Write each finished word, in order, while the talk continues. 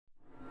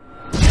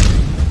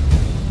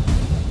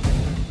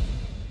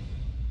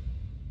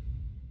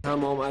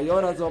تمام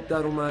عیار از آب در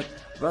اومد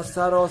و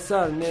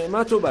سراسر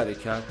نعمت و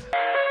برکت.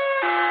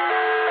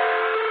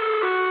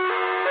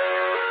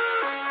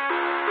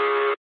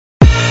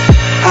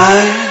 I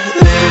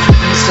live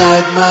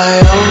inside my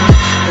own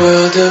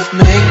world of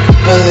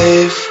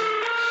make-believe.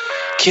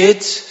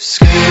 Kids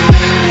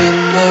screaming in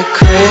their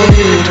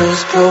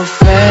cradles,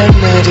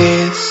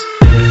 profanities.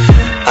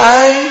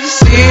 I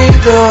see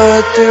the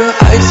world through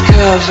eyes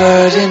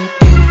covered in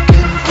ink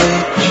and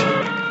bleach.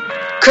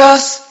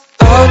 Cross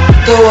out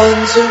the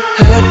ones who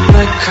heard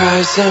my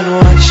cries and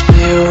watched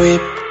me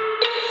weep.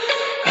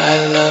 I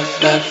love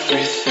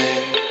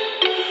everything.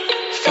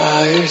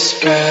 Fire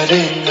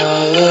spreading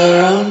all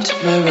around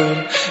my room.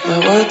 My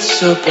world's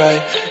so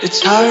bright,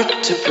 it's hard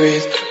to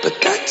breathe, but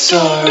that's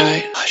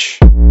alright. Hush.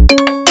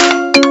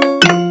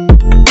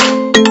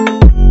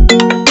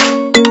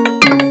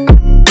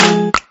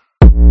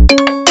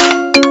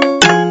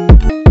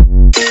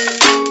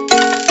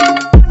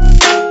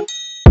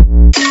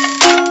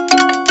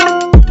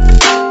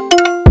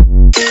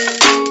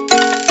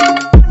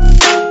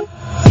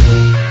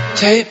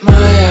 Take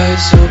my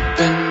eyes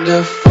open to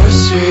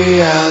force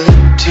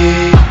reality.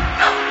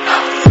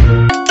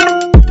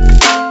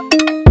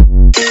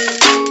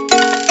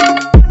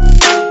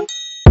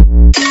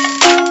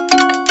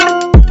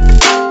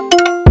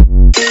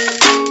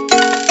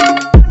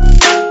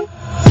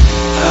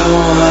 I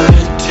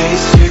wanna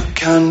taste your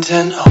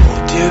content,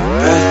 hold your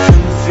breath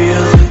and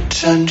feel the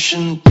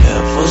tension.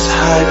 Devils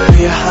hide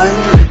behind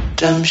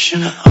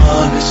redemption.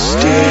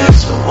 Honesty is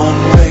a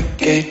one-way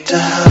gate to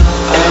hell.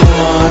 I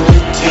wanna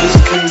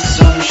taste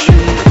consumption,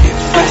 get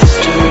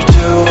faster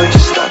to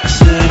waste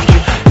oxygen.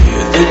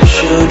 Hear the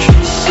children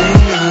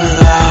sing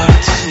aloud.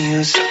 It's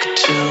music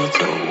till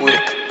the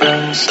wick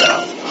burns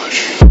out.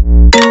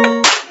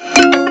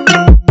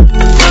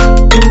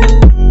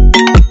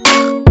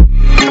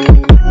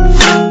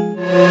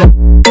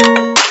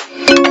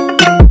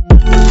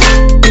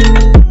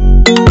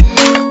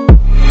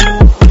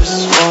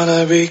 Just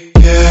wanna be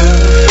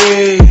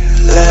carefree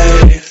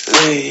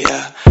lately,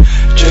 yeah.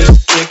 Just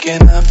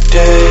picking up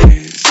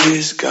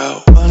daisies.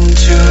 Got one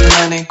too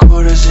many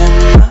quarters in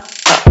my